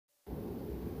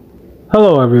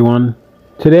Hello everyone.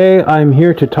 Today I'm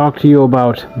here to talk to you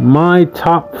about my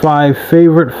top 5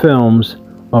 favorite films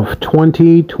of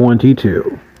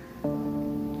 2022.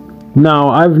 Now,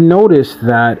 I've noticed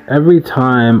that every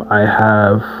time I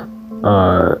have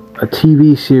a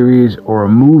TV series or a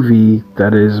movie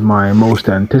that is my most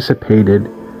anticipated,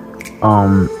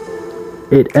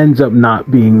 it ends up not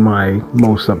being my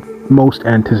most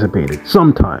anticipated.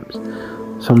 Sometimes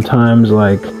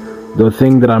like the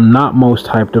thing that I'm not most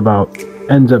hyped about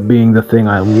ends up being the thing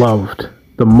I loved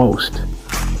the most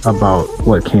about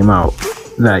what came out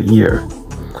that year.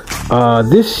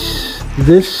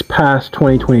 This past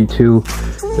 2022,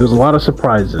 there was a lot of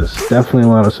surprises, definitely a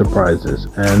lot of surprises,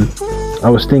 and I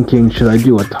was thinking, should I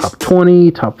do a top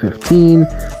 20, top 15,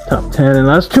 top 10, and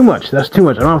that's too much, I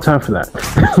don't have time for that.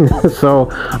 So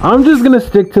I'm just gonna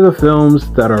stick to the films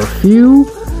that are few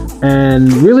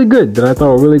and really good, that I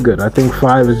thought were really good. I think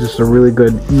 5 is just a really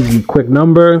good, easy, quick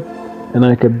number, and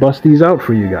I could bust these out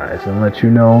for you guys and let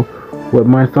you know what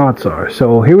my thoughts are.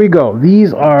 So here we go.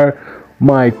 These are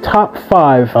my top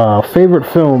 5 favorite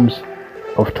films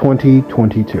of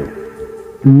 2022.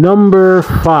 Number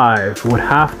 5 would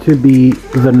have to be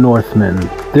The Northman.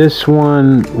 This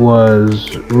one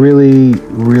was really,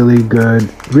 really good,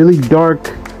 really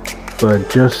dark, but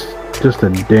just a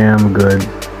damn good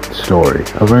story,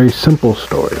 a very simple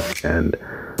story, and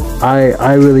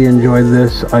I really enjoyed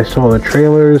this. I saw the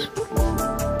trailers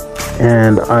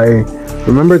and I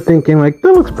remember thinking, like,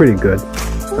 that looks pretty good,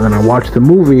 and then I watched the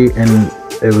movie and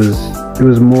it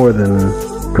was more than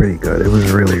pretty good. It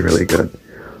was really, really good.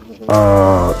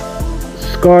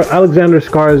 Alexander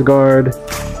Skarsgård,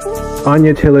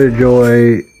 Anya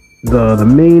Taylor-Joy, the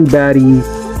main baddie,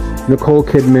 Nicole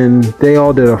Kidman, they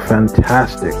all did a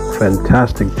fantastic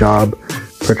job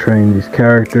portraying these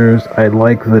characters. I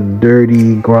like the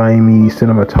dirty, grimy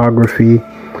cinematography.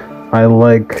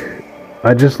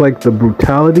 I just like the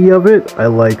brutality of it. I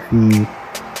like the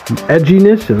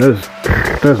edginess, and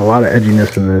there's a lot of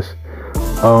edginess in this.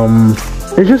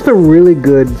 It's just a really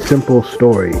good, simple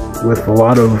story with a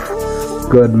lot of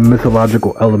good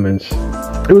mythological elements.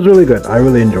 It was really good. I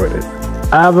really enjoyed it.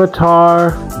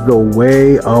 Avatar: The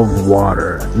Way of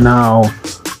Water. Now,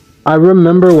 I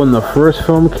remember when the first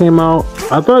film came out,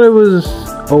 I thought it was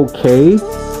okay.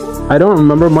 I don't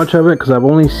remember much of it because I've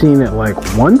only seen it like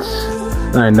once,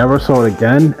 and I never saw it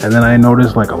again. And then I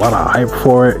noticed like a lot of hype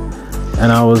for it,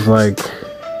 and I was like,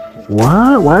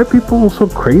 what? Why are people so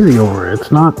crazy over it?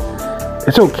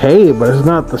 It's okay, but it's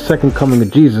not the second coming of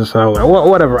Jesus. So I was like, well,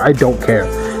 whatever, I don't care.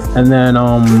 And then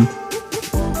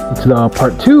the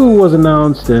part 2 was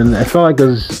announced, and I felt like it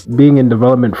was being in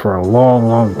development for a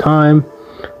long time.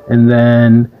 And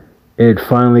then it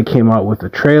finally came out with the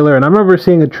trailer, and I remember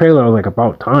seeing the trailer. I was like,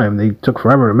 about time, they took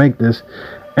forever to make this.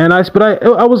 And I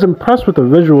was impressed with the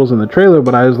visuals in the trailer,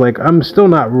 but I was like, I'm still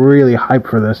not really hyped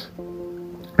for this.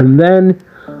 And then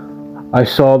I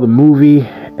saw the movie,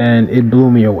 and it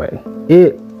blew me away.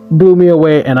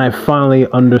 And I finally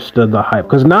understood the hype,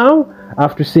 because now,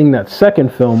 after seeing that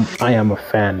second film, I am a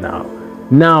fan now.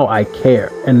 Now I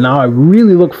care, and now I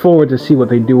really look forward to see what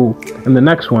they do in the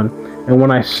next one. And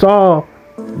when I saw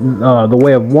The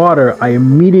Way of Water, I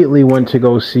immediately went to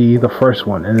go see the first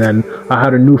one, and then I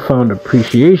had a newfound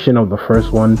appreciation of the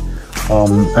first one.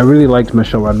 I really liked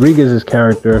Michelle Rodriguez's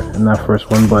character in that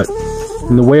first one, but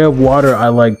in The Way of Water, I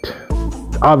liked,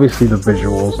 obviously, the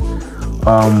visuals.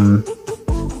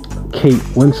 Kate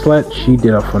Winslet, she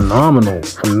did a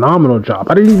phenomenal job.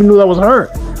 I didn't even know that was her.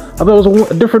 I thought it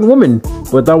was a different woman,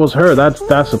 but that was her. That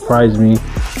surprised me.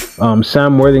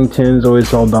 Sam Worthington, Zoe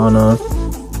Saldana,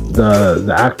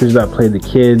 the actors that played the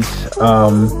kids.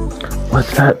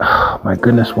 What's that? Oh my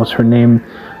goodness, what's her name?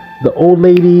 The old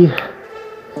lady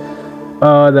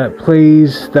that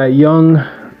plays that young.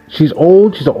 She's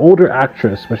old. She's an older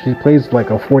actress, but she plays like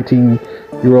a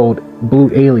 14-year-old blue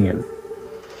alien.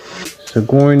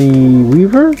 Sigourney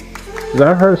Weaver? Is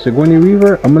that her? Sigourney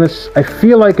Weaver? I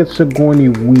feel like it's Sigourney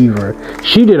Weaver.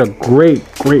 She did a great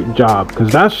job, because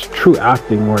that's true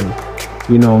acting when,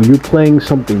 you know, you're playing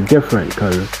something different,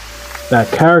 because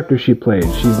that character she played,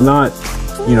 she's not,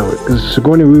 you know, because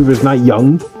Sigourney Weaver is not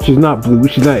young, she's not blue,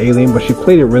 she's not alien, but she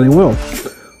played it really well.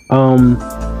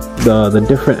 The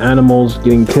different animals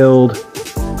getting killed,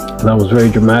 that was very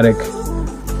dramatic.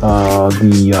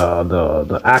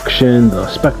 The action, the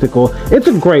spectacle. It's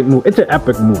a great movie. It's an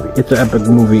epic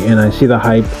movie. And I see the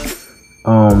hype.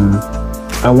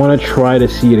 I want to try to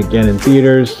see it again in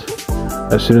theaters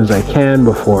as soon as I can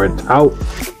before it's out,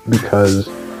 because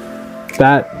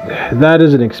that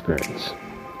is an experience.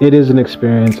 It is an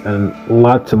experience, and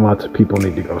lots of people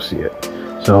need to go see it.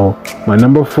 So my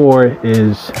number 4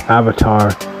 is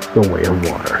Avatar: The Way of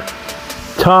Water.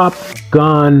 Top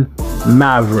Gun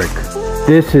Maverick.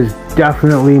 This is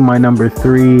definitely my number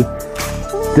 3.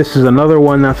 This is another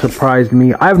one that surprised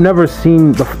me. I've never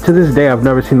seen, to this day, I've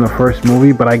never seen the first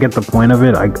movie, but I get the point of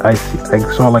it. I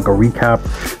saw like a recap,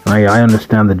 and I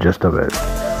understand the gist of it.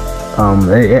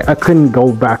 I couldn't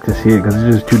go back to see it because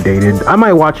it's just too dated. I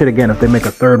might watch it again if they make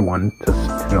a third one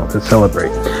to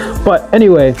celebrate. But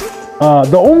anyway,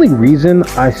 the only reason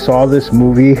I saw this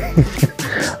movie,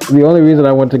 the only reason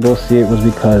I went to go see it was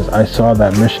because I saw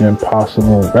that Mission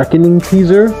Impossible Reckoning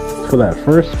teaser for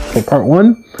part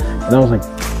 1, and I was like,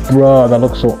 bruh, that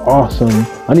looks so awesome.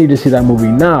 I need to see that movie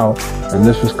now. And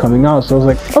this was coming out, so I was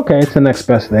like, okay, it's the next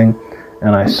best thing.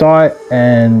 And I saw it,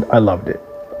 and I loved it.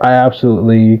 I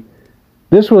absolutely,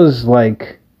 this was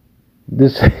like,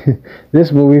 this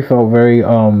movie felt very,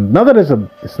 not that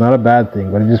it's not a bad thing,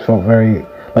 but it just felt very,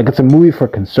 like it's a movie for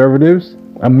conservatives.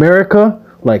 America,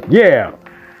 like, yeah,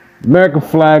 American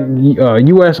flag,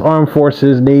 U.S. Armed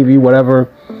Forces, Navy, whatever.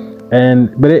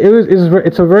 But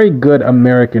it's a very good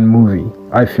American movie.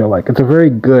 I feel like it's a very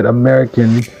good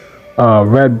American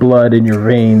red blood in your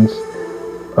veins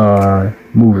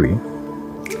movie.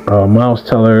 Miles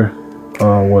Teller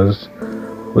was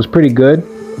pretty good,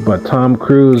 but Tom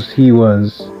Cruise, he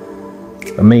was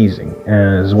amazing,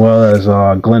 as well as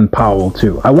Glenn Powell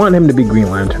too. I want him to be Green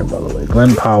Lantern, by the way.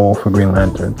 Glenn Powell for Green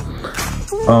Lantern.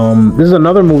 This is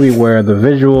another movie where the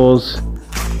visuals,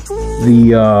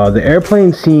 the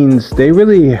airplane scenes, they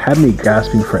really had me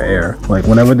gasping for air. Like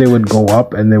whenever they would go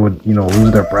up and they would,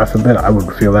 lose their breath a bit, I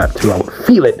would feel that too. I would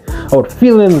feel it. I would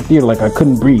feel it in the theater, like I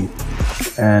couldn't breathe,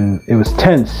 and it was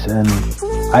tense. And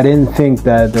I didn't think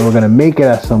that they were gonna make it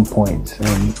at some points,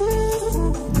 and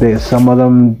some of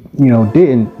them,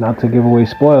 didn't. Not to give away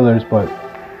spoilers, but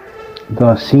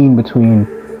the scene between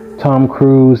Tom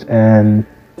Cruise and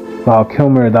Val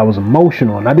Kilmer, that was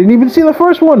emotional, and I didn't even see the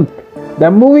first one.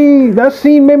 That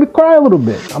scene made me cry a little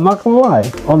bit. I'm not gonna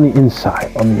lie. On the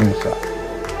inside.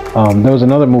 There was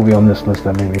another movie on this list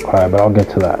that made me cry, but I'll get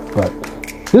to that. But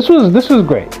this was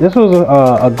great. This was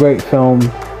a great film.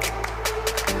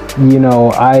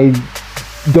 I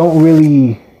don't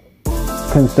really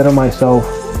consider myself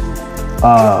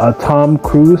a Tom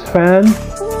Cruise fan,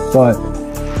 but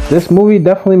this movie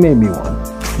definitely made me one.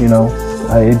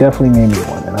 It definitely made me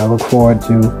one, and I look forward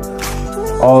to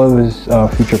all of his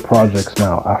future projects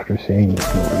now after seeing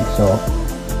this movie.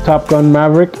 So Top Gun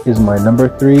Maverick is my number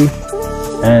 3,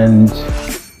 and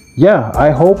yeah, I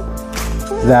hope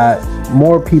that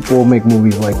more people make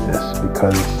movies like this,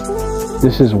 because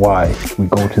this is why we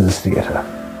go to the theater.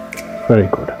 Very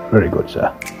good,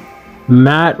 sir.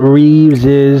 Matt Reeves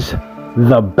is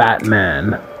The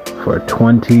Batman for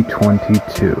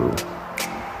 2022.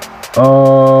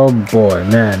 Oh boy,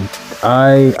 man.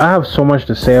 I have so much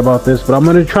to say about this, but I'm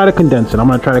going to try to condense it.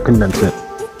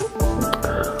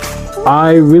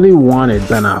 I really wanted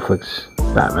Ben Affleck's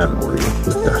Batman movie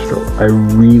with Deathstroke. I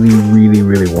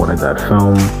really wanted that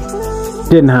film.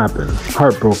 Didn't happen.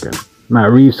 Heartbroken. Matt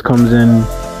Reeves comes in,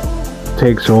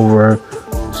 takes over,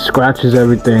 scratches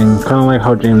everything, kind of like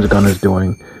how James Gunn is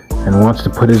doing, and wants to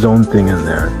put his own thing in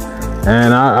there.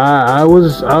 And I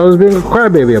was being a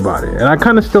crybaby about it, and I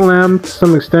kind of still am to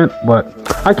some extent, but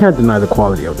I can't deny the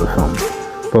quality of the film.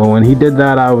 But when he did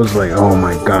that, I was like, oh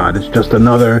my god,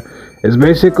 it's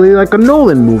basically like a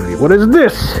Nolan movie. What is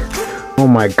this? Oh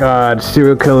my god,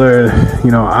 serial killer.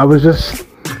 I was just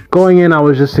going in, I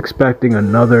was just expecting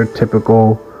another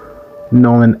typical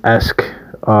Nolan-esque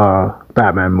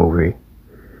Batman movie.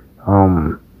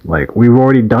 Like, we've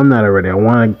already done that already. I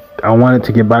wanted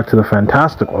to get back to the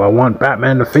fantastical. I want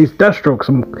Batman to face Deathstroke,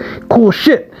 some cool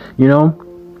shit,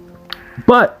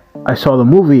 But I saw the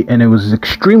movie, and it was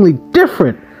extremely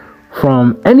different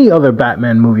from any other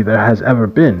Batman movie there has ever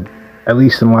been, at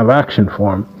least in live action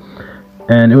form.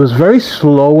 And it was very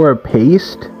slower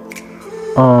paced,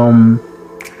 and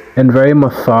very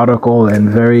methodical, and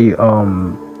very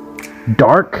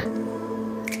dark.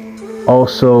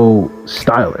 Also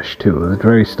stylish too. It was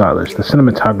very stylish. The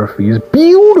cinematography is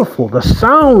beautiful. The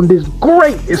sound is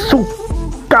great. It's so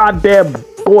goddamn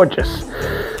gorgeous.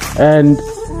 And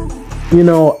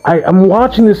I'm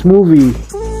watching this movie,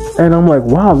 and I'm like,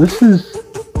 wow, this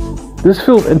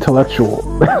feels intellectual.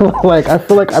 Like, I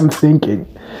feel like I'm thinking,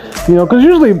 because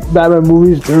usually Batman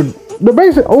movies, they're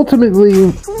basically,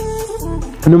 ultimately,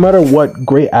 no matter what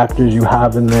great actors you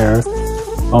have in there,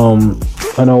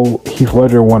 I know Heath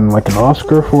Ledger won like an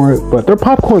Oscar for it, but they're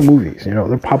popcorn movies,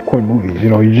 they're popcorn movies.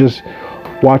 You just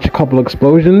watch a couple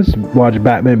explosions, watch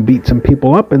Batman beat some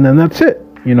people up, and then that's it.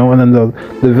 And then the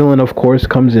villain, of course,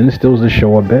 comes in, steals the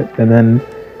show a bit, and then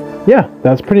yeah,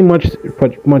 that's pretty much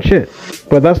it.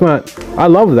 But that's not. I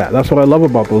love that. That's what I love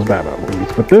about those Batman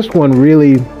movies. But this one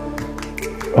really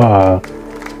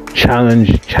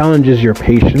challenges your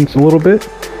patience a little bit,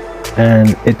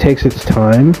 and it takes its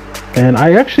time. And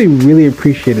I actually really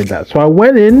appreciated that. So I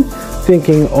went in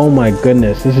thinking, oh my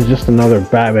goodness, this is just another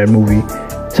Batman movie,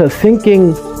 to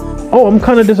thinking, oh, I'm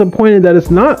kind of disappointed that it's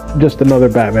not just another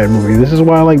Batman movie. This is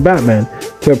why I like Batman.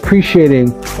 To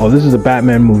appreciating, oh, this is a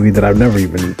Batman movie that I've never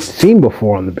even seen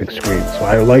before on the big screen. So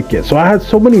I like it. So I had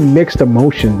so many mixed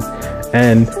emotions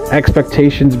and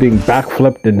expectations being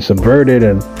backflipped and subverted.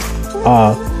 And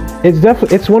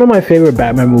it's one of my favorite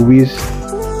Batman movies.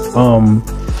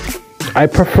 I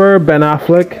prefer Ben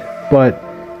Affleck, but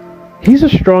he's a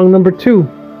strong number two.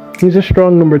 He's a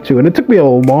strong number two. And it took me a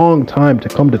long time to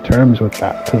come to terms with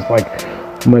that. Because, like,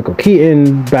 Michael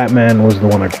Keaton, Batman was the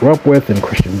one I grew up with, and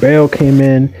Christian Bale came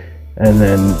in. And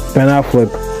then Ben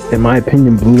Affleck, in my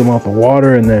opinion, blew them out the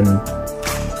water. And then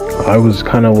I was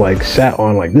kind of, like, sat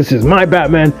on, like, this is my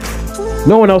Batman.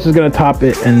 No one else is going to top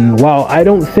it. And while I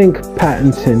don't think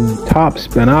Pattinson tops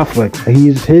Ben Affleck,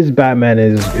 his Batman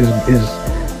is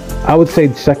I would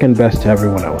say second best to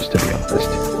everyone else, to be honest.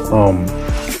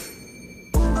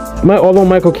 Although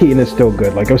Michael Keaton is still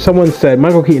good. Like, if someone said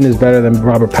Michael Keaton is better than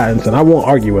Robert Pattinson, I won't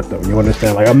argue with them. You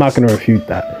understand? Like, I'm not going to refute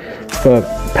that. But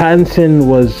Pattinson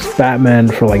was Batman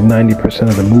for like 90%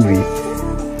 of the movie,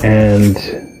 and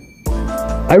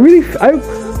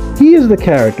he is the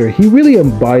character. He really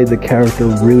embodied the character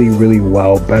really, really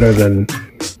well, better than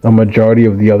a majority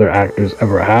of the other actors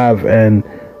ever have. And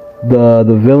the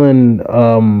villain,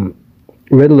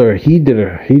 Riddler, he did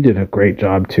a great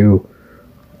job too.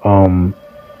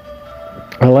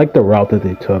 I like the route that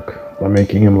they took by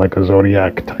making him like a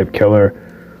Zodiac type killer.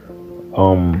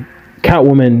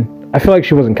 Catwoman, I feel like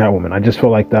she wasn't Catwoman. I just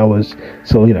feel like that was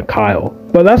Selena Kyle.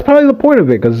 But that's probably the point of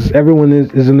it, because everyone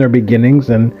is in their beginnings,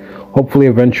 and hopefully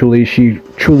eventually she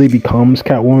truly becomes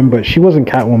Catwoman. But she wasn't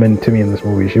Catwoman to me in this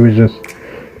movie. She was just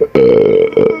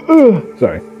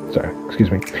sorry,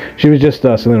 excuse me. She was just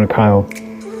Selena Kyle.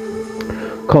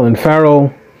 Colin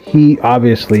Farrell, he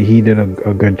did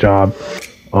a good job.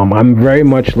 I'm very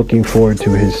much looking forward to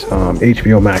his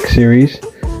HBO Max series.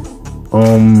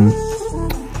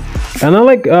 And I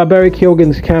like Barry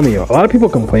Keoghan's cameo. A lot of people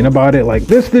complain about it, like,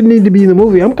 this didn't need to be in the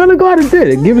movie. I'm kind of glad it did.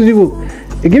 It gives you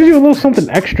a little something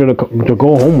extra to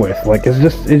go home with. Like, it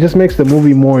just makes the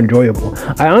movie more enjoyable.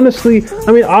 Obviously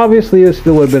it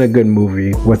still would have been a good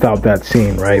movie without that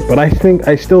scene, right? But I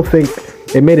still think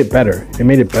it made it better.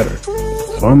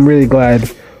 So I'm really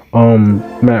glad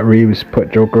Matt Reeves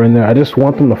put Joker in there. I just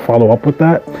want them to follow up with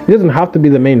that. He doesn't have to be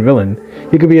the main villain.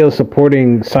 He could be a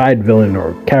supporting side villain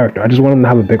or character. I just want him to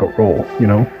have a bigger role, you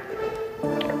know?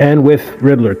 And with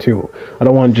Riddler too. I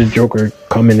don't want just Joker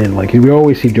coming in. Like, we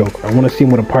always see Joker. I want to see him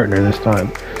with a partner this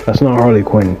time. That's not Harley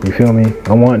Quinn, you feel me?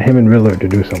 I want him and Riddler to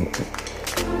do something.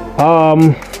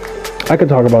 I could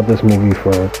talk about this movie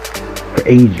for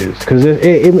ages, because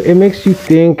it makes you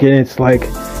think, and it's like,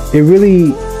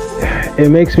 it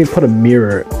makes me put a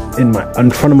mirror in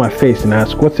front of my face and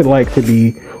ask, what is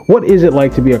it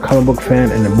like to be a comic book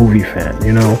fan and a movie fan,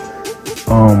 you know?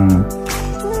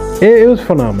 It was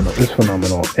phenomenal. It's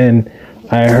phenomenal. And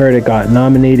I heard it got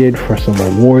nominated for some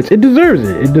awards. It deserves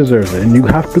it. And you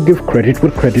have to give credit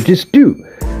what credit is due.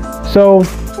 So,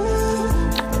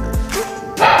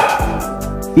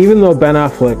 even though Ben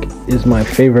Affleck is my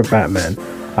favorite Batman,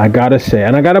 I gotta say,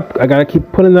 and I gotta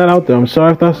keep putting that out there. I'm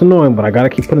sorry if that's annoying, but I gotta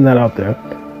keep putting that out there.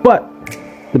 But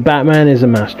the Batman is a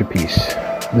masterpiece.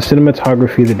 The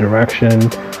cinematography, the direction,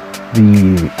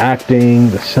 the acting,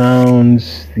 the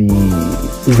sounds, the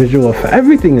visual effect,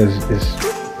 everything is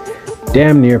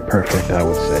damn near perfect, I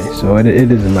would say. So it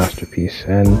is a masterpiece,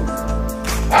 and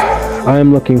I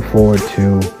am looking forward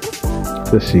to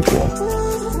the sequel.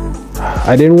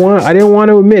 I didn't want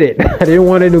to admit it. I didn't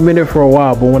want to admit it for a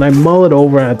while, but when I mull it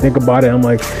over and I think about it, I'm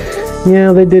like,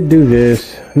 yeah, they did do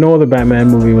this. No other Batman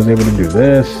movie was able to do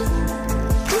this.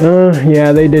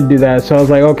 Yeah, they did do that. So I was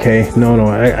like, okay, no,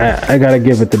 I gotta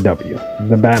give it the W.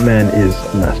 The Batman is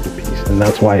a masterpiece, and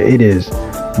that's why it is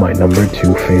my number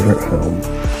 2 favorite film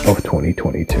of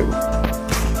 2022.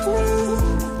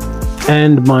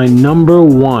 And my number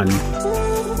 1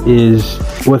 is,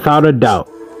 without a doubt,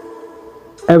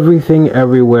 Everything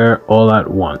Everywhere All at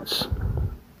Once.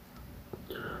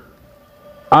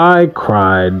 I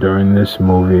cried during this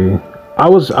movie. I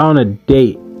was on a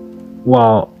date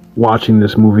while watching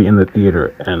this movie in the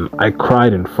theater, and I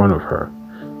cried in front of her.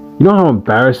 You know how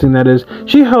embarrassing that is?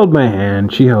 She held my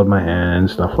hand and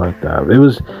stuff like that. It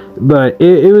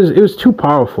was too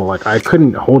powerful. Like, I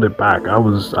couldn't hold it back. I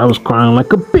was crying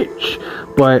like a bitch.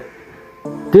 But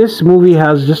this movie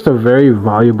has just a very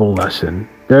valuable lesson.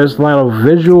 There's a lot of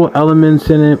visual elements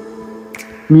in it.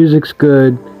 Music's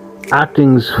good,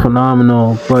 acting's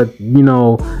phenomenal, but you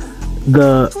know,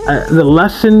 the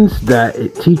lessons that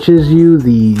it teaches you,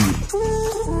 the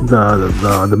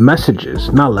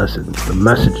messages, not lessons, the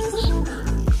messages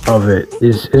of it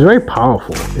is very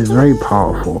powerful. It's very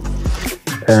powerful.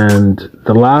 And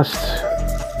the last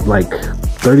like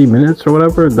 30 minutes or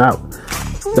whatever,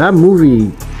 that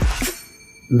movie,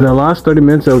 the last 30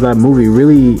 minutes of that movie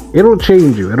really, it'll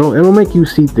change you. It'll make you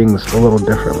see things a little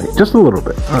differently, just a little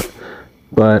bit.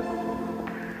 But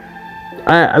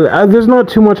I there's not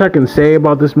too much I can say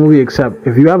about this movie, except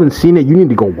if you haven't seen it, you need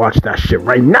to go watch that shit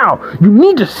right now. You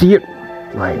need to see it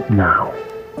right now,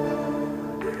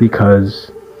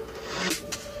 because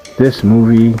this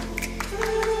movie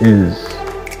is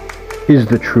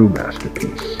the true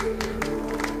masterpiece.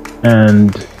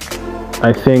 And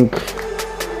I think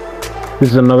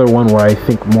this is another one where I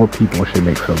think more people should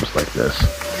make films like this.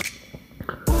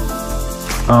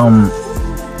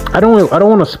 I don't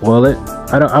want to spoil it.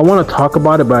 I want to talk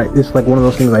about it, but it's like one of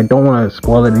those things I don't want to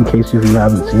spoil it in case if you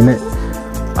haven't seen it.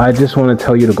 I just want to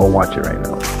tell you to go watch it right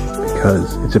now,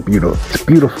 because it's a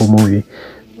beautiful movie,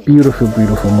 beautiful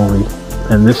movie,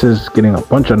 and this is getting a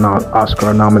bunch of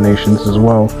Oscar nominations as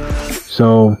well.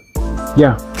 So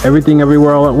yeah, Everything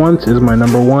Everywhere All at Once is my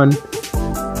 #1,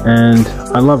 and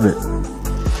I love it.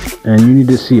 And you need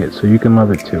to see it so you can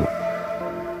love it too.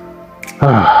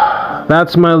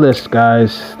 That's my list,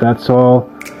 guys. That's all.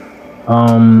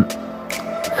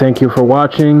 Thank you for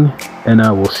watching, and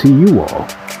I will see you all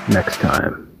next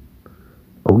time.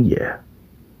 Oh yeah.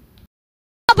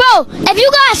 Bro, if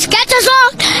you got sketches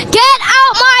on, get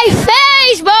out my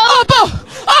face, bro.